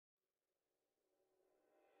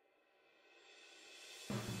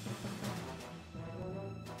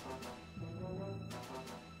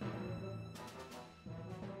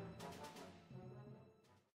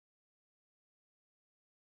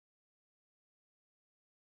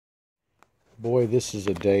Boy, this is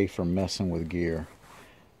a day for messing with gear.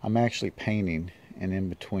 I'm actually painting, and in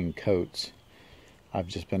between coats, I've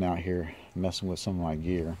just been out here messing with some of my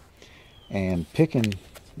gear. And picking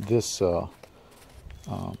this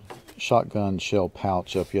shotgun shell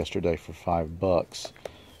pouch up yesterday for $5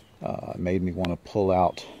 made me want to pull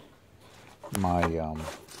out my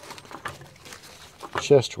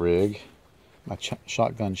chest rig, my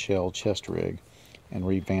shotgun shell chest rig, and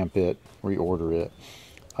revamp it, reorder it.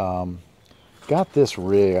 Got this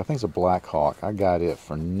rig, I think it's a Blackhawk. I got it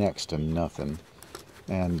for next to nothing.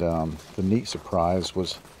 And the neat surprise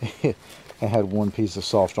was it had one piece of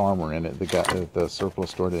soft armor in it that the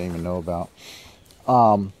surplus store didn't even know about.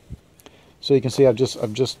 So you can see I've just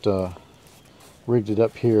rigged it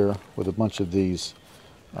up here with a bunch of these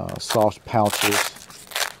soft pouches.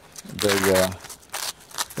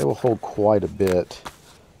 They will hold quite a bit.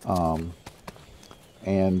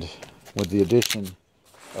 And with the addition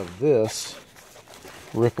of this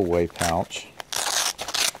rip-away pouch,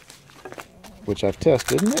 which I've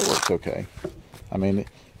tested, and it works okay. I mean,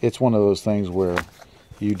 it's one of those things where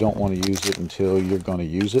you don't want to use it until you're going to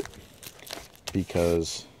use it,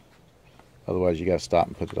 because otherwise you got to stop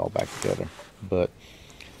and put it all back together. But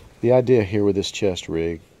the idea here with this chest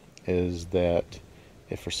rig is that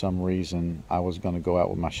if for some reason I was going to go out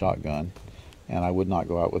with my shotgun, and I would not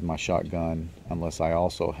go out with my shotgun unless I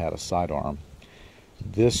also had a sidearm,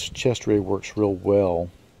 this chest rig works real well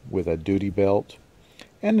with a duty belt,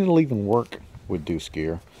 and it'll even work with deuce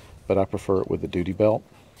gear, but I prefer it with a duty belt.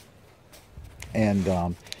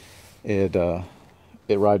 And it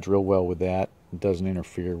rides real well with that. It doesn't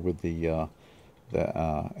interfere with the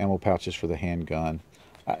ammo pouches for the handgun.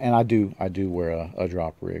 And I do wear a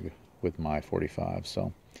drop rig with my 45.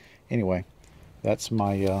 So anyway, that's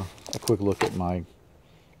my a quick look at my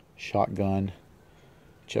shotgun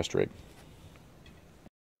chest rig.